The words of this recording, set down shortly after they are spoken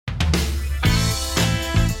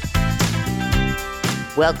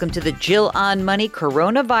Welcome to the Jill on Money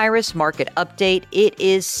Coronavirus Market Update. It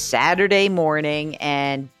is Saturday morning,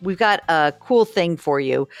 and we've got a cool thing for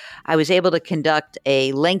you. I was able to conduct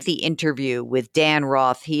a lengthy interview with Dan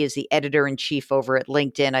Roth. He is the editor-in-chief over at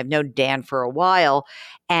LinkedIn. I've known Dan for a while,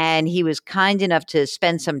 and he was kind enough to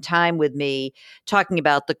spend some time with me talking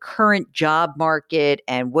about the current job market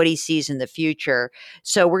and what he sees in the future.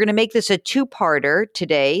 So we're going to make this a two-parter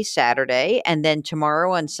today, Saturday, and then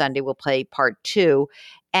tomorrow on Sunday we'll play part two.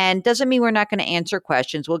 And doesn't mean we're not going to answer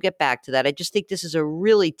questions. We'll get back to that. I just think this is a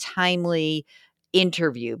really timely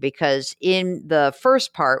interview because in the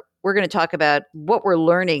first part, we're going to talk about what we're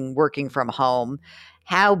learning working from home,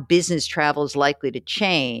 how business travel is likely to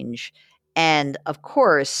change. And of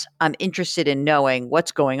course, I'm interested in knowing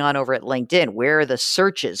what's going on over at LinkedIn. Where are the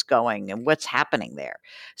searches going and what's happening there?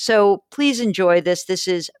 So please enjoy this. This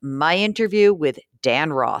is my interview with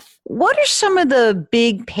Dan Roth. What are some of the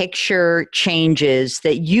big picture changes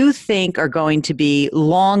that you think are going to be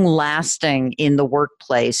long lasting in the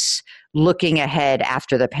workplace looking ahead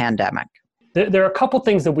after the pandemic? There are a couple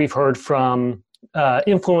things that we've heard from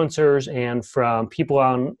influencers and from people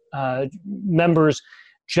on members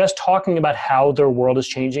just talking about how their world is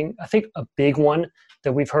changing. I think a big one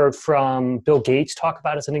that we've heard from Bill Gates talk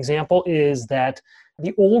about as an example is that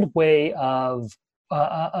the old way of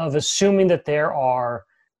assuming that there are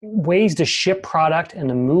ways to ship product and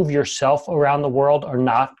to move yourself around the world are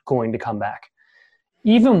not going to come back.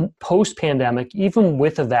 Even post-pandemic, even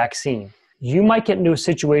with a vaccine, you might get into a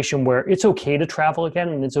situation where it's okay to travel again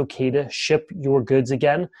and it's okay to ship your goods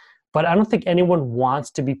again. But I don't think anyone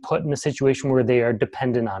wants to be put in a situation where they are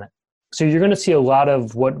dependent on it. So you're going to see a lot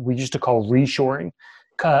of what we used to call reshoring,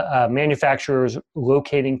 manufacturers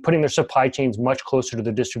putting their supply chains much closer to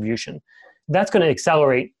their distribution. That's going to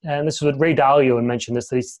accelerate. And this is what Ray Dalio had mentioned this,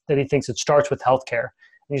 that he thinks it starts with healthcare.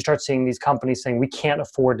 And you start seeing these companies saying, we can't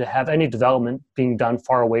afford to have any development being done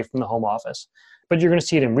far away from the home office. But you're going to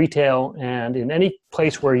see it in retail and in any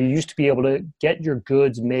place where you used to be able to get your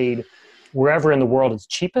goods made wherever in the world it's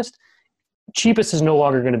cheapest. Cheapest is no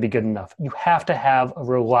longer going to be good enough. You have to have a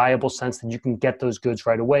reliable sense that you can get those goods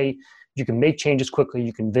right away. You can make changes quickly.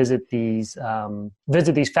 You can visit these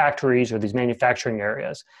factories or these manufacturing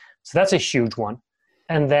areas. So that's a huge one.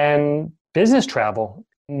 And then business travel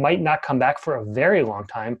might not come back for a very long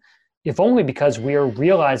time, if only because we are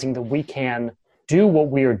realizing that we can do what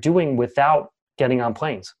we are doing without getting on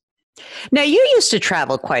planes. Now, you used to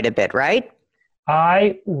travel quite a bit, right?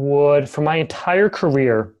 I would, for my entire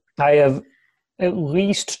career, I have at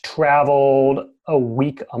least traveled a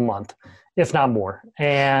week a month, if not more.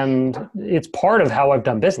 And it's part of how I've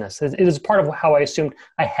done business. It is part of how I assumed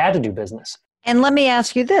I had to do business. And let me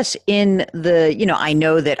ask you this. I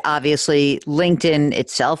know that obviously LinkedIn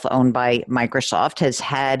itself, owned by Microsoft, has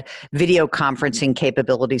had video conferencing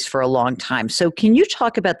capabilities for a long time. So can you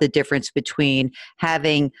talk about the difference between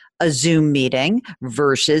having a Zoom meeting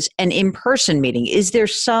versus an in-person meeting? Is there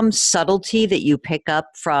some subtlety that you pick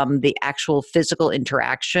up from the actual physical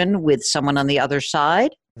interaction with someone on the other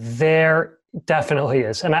side? There definitely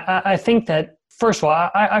is. And I think that first of all,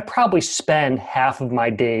 I probably spend half of my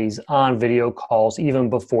days on video calls even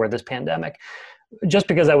before this pandemic, just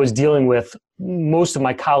because I was dealing with most of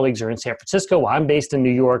my colleagues are in San Francisco. I'm based in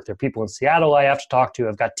New York. There are people in Seattle I have to talk to.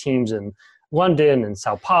 I've got teams in London and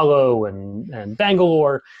Sao Paulo and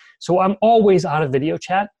Bangalore. So I'm always on a video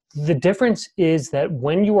chat. The difference is that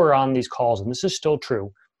when you are on these calls, and this is still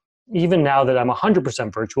true, even now that I'm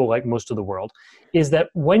 100% virtual, like most of the world, is that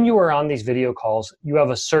when you are on these video calls, you have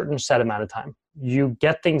a certain set amount of time. You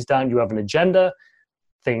get things done, you have an agenda,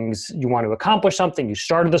 things you want to accomplish something, you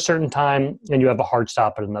start at a certain time, and you have a hard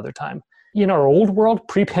stop at another time. In our old world,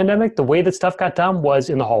 pre-pandemic, the way that stuff got done was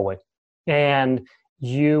in the hallway. And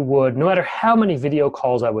you would, no matter how many video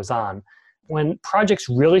calls I was on, when projects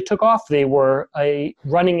really took off, they were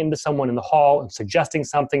running into someone in the hall and suggesting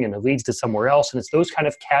something, and it leads to somewhere else. And it's those kind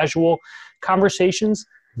of casual conversations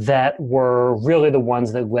that were really the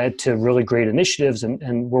ones that led to really great initiatives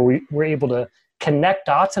and where we were able to connect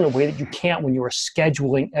dots in a way that you can't when you are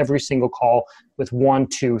scheduling every single call with 1,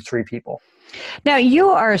 2, 3 people. Now, you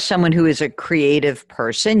are someone who is a creative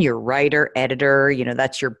person. You're writer, editor,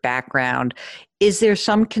 that's your background. Is there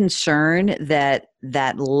some concern that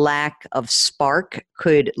that lack of spark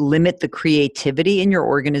could limit the creativity in your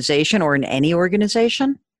organization or in any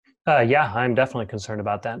organization? Yeah, I'm definitely concerned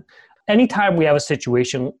about that. Anytime we have a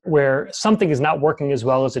situation where something is not working as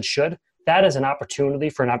well as it should, that is an opportunity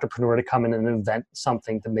for an entrepreneur to come in and invent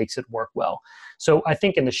something that makes it work well. So I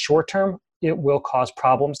think in the short term, it will cause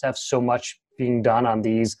problems to have so much being done on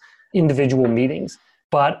these individual meetings.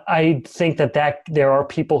 But I think that there are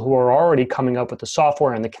people who are already coming up with the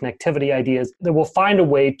software and the connectivity ideas that will find a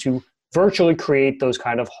way to virtually create those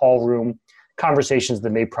kind of hall room conversations that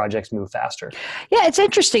make projects move faster. Yeah, it's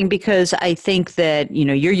interesting because I think that,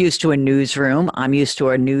 you're used to a newsroom. I'm used to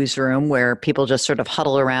a newsroom where people just sort of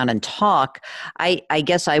huddle around and talk. I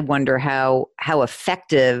guess I wonder how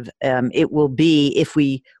effective it will be if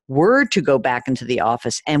we were to go back into the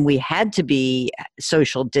office and we had to be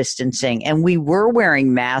social distancing and we were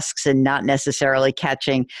wearing masks and not necessarily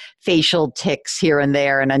catching facial tics here and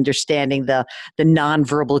there and understanding the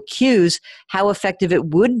nonverbal cues, how effective it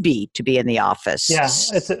would be to be in the office. Yeah,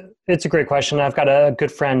 it's a great question. I've got a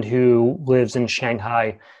good friend who lives in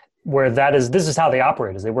Shanghai where this is how they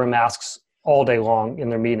operate, is they wear masks all day long in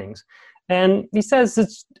their meetings. And he says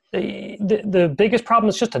it's the biggest problem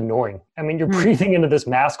is just annoying. I mean, you're breathing into this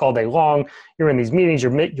mask all day long. You're in these meetings.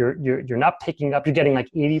 You're not picking up. You're getting like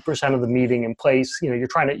 80% of the meeting in place. You're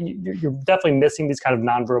definitely missing these kind of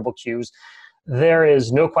nonverbal cues. There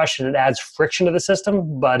is no question it adds friction to the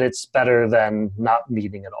system, but it's better than not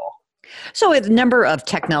meeting at all. So a number of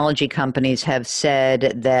technology companies have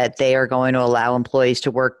said that they are going to allow employees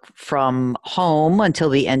to work from home until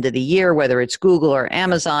the end of the year, whether it's Google or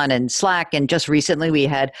Amazon and Slack. And just recently we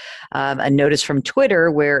had a notice from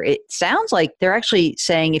Twitter where it sounds like they're actually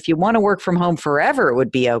saying if you want to work from home forever, it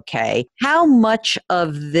would be okay. How much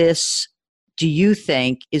of this do you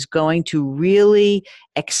think is going to really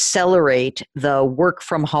accelerate the work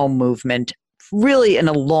from home movement really in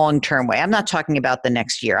a long-term way? I'm not talking about the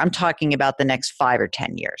next year. I'm talking about the next 5 or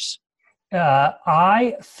 10 years.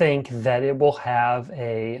 I think that it will have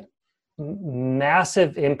a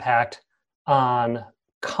massive impact on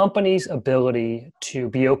companies' ability to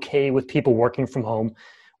be okay with people working from home,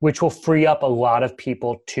 which will free up a lot of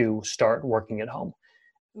people to start working at home.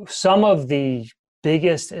 Some of the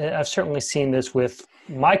biggest, I've certainly seen this with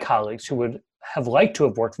my colleagues who would have liked to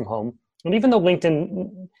have worked from home. And even though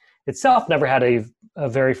LinkedIn itself never had a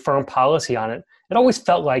very firm policy on it, it always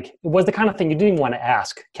felt like it was the kind of thing you didn't even want to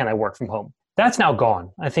ask, can I work from home? That's now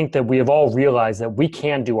gone. I think that we have all realized that we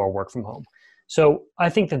can do our work from home. So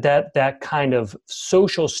I think that kind of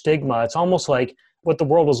social stigma, it's almost like what the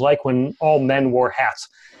world was like when all men wore hats.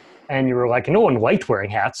 And you were like, no one liked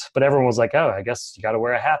wearing hats, but everyone was like, oh, I guess you got to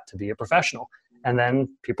wear a hat to be a professional. And then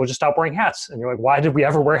people just stopped wearing hats. And you're like, why did we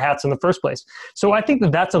ever wear hats in the first place? So I think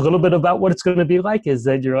that that's a little bit about what it's going to be like, is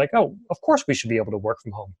that you're like, oh, of course we should be able to work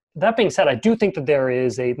from home. That being said, I do think that there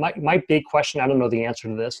is my big question, I don't know the answer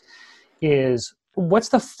to this, is what's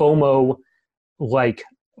the FOMO like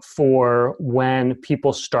for when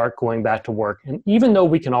people start going back to work? And even though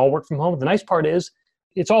we can all work from home, the nice part is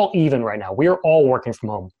it's all even right now. We are all working from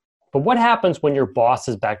home. But what happens when your boss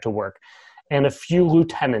is back to work? And a few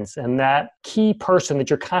lieutenants and that key person that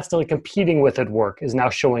you're constantly competing with at work is now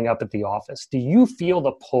showing up at the office. Do you feel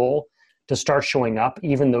the pull to start showing up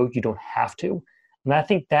even though you don't have to? And I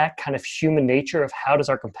think that kind of human nature of how does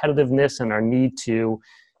our competitiveness and our need to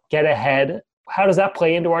get ahead, how does that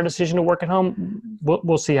play into our decision to work at home?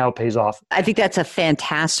 We'll see how it pays off. I think that's a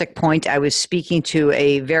fantastic point. I was speaking to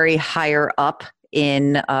a very higher up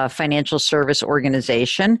in a financial service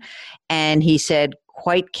organization, and he said,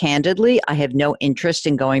 quite candidly, I have no interest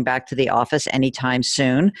in going back to the office anytime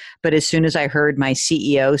soon. But as soon as I heard my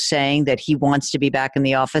CEO saying that he wants to be back in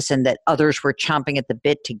the office and that others were chomping at the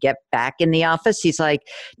bit to get back in the office, he's like,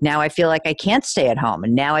 now I feel like I can't stay at home.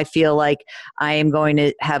 And now I feel like I am going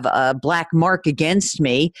to have a black mark against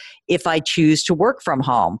me if I choose to work from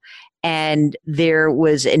home. And there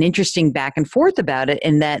was an interesting back and forth about it,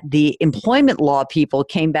 in that the employment law people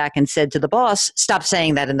came back and said to the boss, stop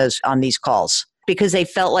saying that on these calls. Because they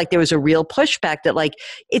felt like there was a real pushback that, like,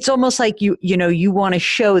 it's almost like you want to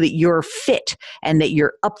show that you're fit and that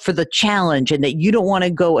you're up for the challenge and that you don't want to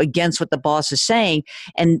go against what the boss is saying.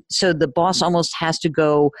 And so the boss almost has to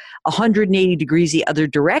go 180 degrees the other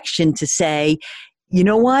direction to say, you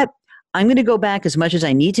know what? I'm going to go back as much as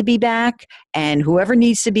I need to be back, and whoever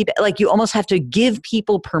needs to be back, like, you almost have to give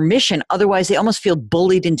people permission. Otherwise, they almost feel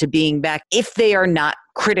bullied into being back if they are not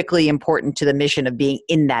critically important to the mission of being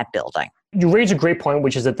in that building. You raise a great point,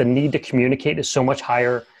 which is that the need to communicate is so much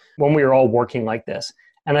higher when we are all working like this.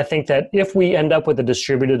 And I think that if we end up with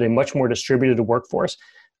a much more distributed workforce,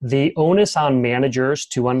 the onus on managers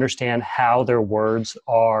to understand how their words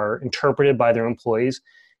are interpreted by their employees,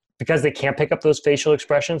 because they can't pick up those facial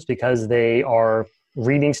expressions, because they are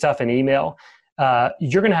reading stuff in email,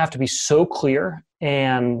 you're going to have to be so clear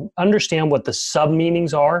and understand what the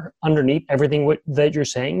sub-meanings are underneath everything that you're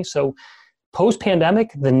saying. So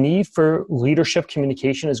Post-pandemic, the need for leadership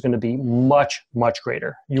communication is going to be much, much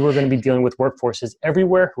greater. You are going to be dealing with workforces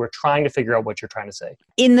everywhere who are trying to figure out what you're trying to say.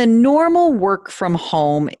 In the normal work from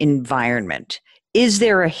home environment, is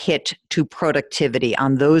there a hit to productivity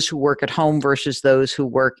on those who work at home versus those who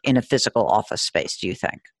work in a physical office space, do you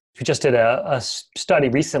think? We just did a study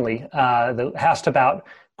recently that asked about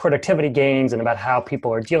productivity gains and about how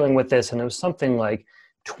people are dealing with this. And it was something like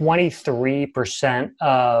 23%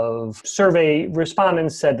 of survey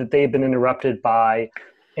respondents said that they've been interrupted by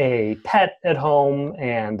a pet at home,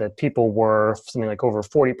 and that people were something like over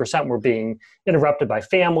 40% were being interrupted by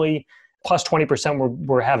family, plus 20%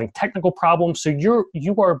 were having technical problems. So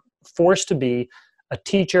you are forced to be a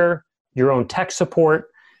teacher, your own tech support,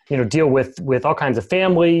 deal with all kinds of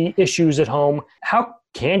family issues at home. How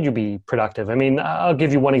can you be productive? I mean, I'll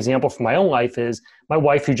give you one example from my own life is my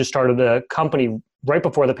wife, who just started a company right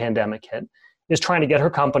before the pandemic hit, is trying to get her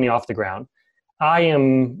company off the ground. I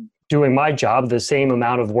am doing my job, the same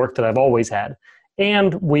amount of work that I've always had.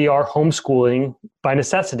 And we are homeschooling, by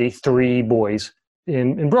necessity, 3 boys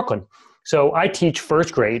in Brooklyn. So I teach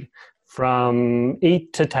first grade from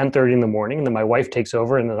 8 to 10:30 in the morning, and then my wife takes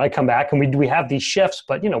over, and then I come back, and we have these shifts,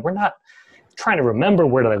 but we're not trying to remember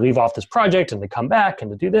where did I leave off this project and to come back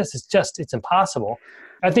and to do this. It's impossible.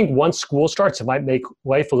 I think once school starts, it might make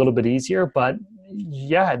life a little bit easier, but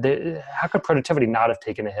yeah, how could productivity not have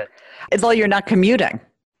taken a hit? Although you're not commuting.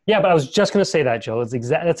 Yeah, but I was just going to say that, Jill.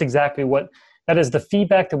 That's exactly that is the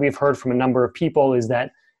feedback that we've heard from a number of people, is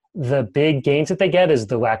that the big gains that they get is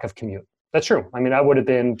the lack of commute. That's true. I mean, I would have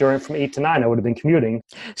been, from 8 to 9, I would have been commuting.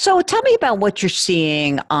 So tell me about what you're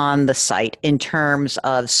seeing on the site in terms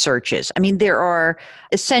of searches. I mean, there are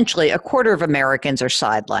essentially a quarter of Americans are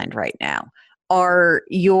sidelined right now. Are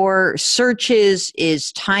your searches,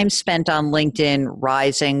 is time spent on LinkedIn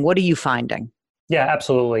rising? What are you finding? Yeah,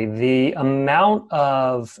 absolutely. The amount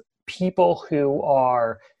of people who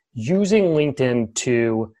are using LinkedIn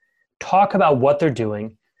to talk about what they're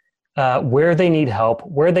doing, where they need help,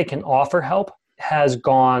 where they can offer help, has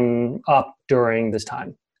gone up during this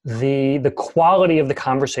time. The quality of the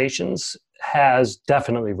conversations has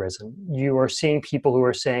definitely risen. You are seeing people who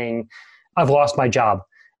are saying, I've lost my job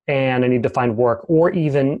and I need to find work, or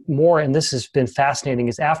even more, and this has been fascinating,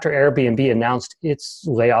 is after Airbnb announced its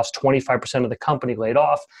layoffs, 25% of the company laid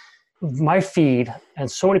off, my feed and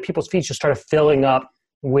so many people's feeds just started filling up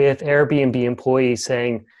with Airbnb employees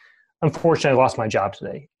saying, unfortunately, I lost my job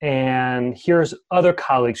today. And here's other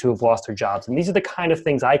colleagues who have lost their jobs. And these are the kind of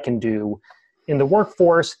things I can do in the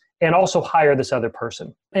workforce and also hire this other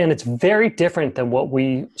person. And it's very different than what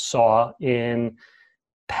we saw in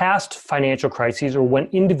past financial crises or when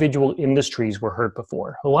individual industries were hurt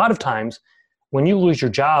before. A lot of times when you lose your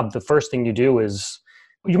job, the first thing you do is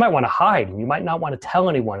you might want to hide, and you might not want to tell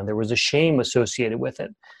anyone, and there was a shame associated with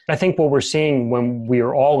it. I think what we're seeing when we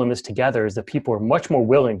are all in this together is that people are much more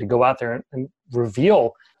willing to go out there and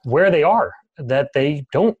reveal where they are, that they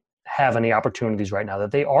don't have any opportunities right now,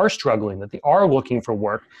 that they are struggling, that they are looking for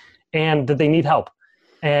work, and that they need help.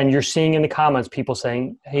 And you're seeing in the comments people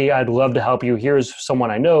saying, hey, I'd love to help you. Here's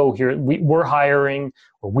someone I know. Here we're hiring,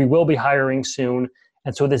 or we will be hiring soon.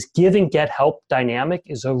 And so this give and get help dynamic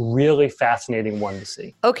is a really fascinating one to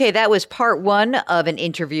see. Okay, that was part 1 of an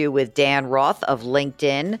interview with Dan Roth of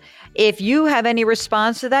LinkedIn. If you have any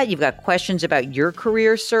response to that, you've got questions about your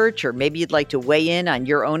career search, or maybe you'd like to weigh in on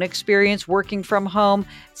your own experience working from home,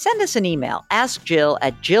 send us an email. Ask Jill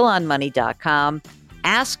at jillonmoney.com.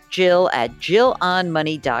 Ask Jill at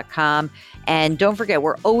jillonmoney.com. And don't forget,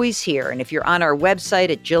 we're always here. And if you're on our website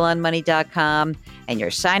at jillonmoney.com and you're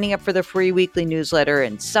signing up for the free weekly newsletter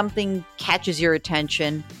and something catches your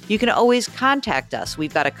attention, you can always contact us.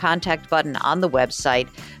 We've got a contact button on the website.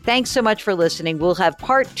 Thanks so much for listening. We'll have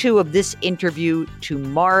part 2 of this interview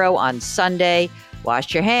tomorrow on Sunday.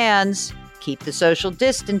 Wash your hands, keep the social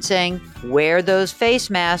distancing, wear those face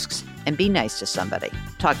masks, and be nice to somebody.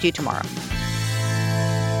 Talk to you tomorrow.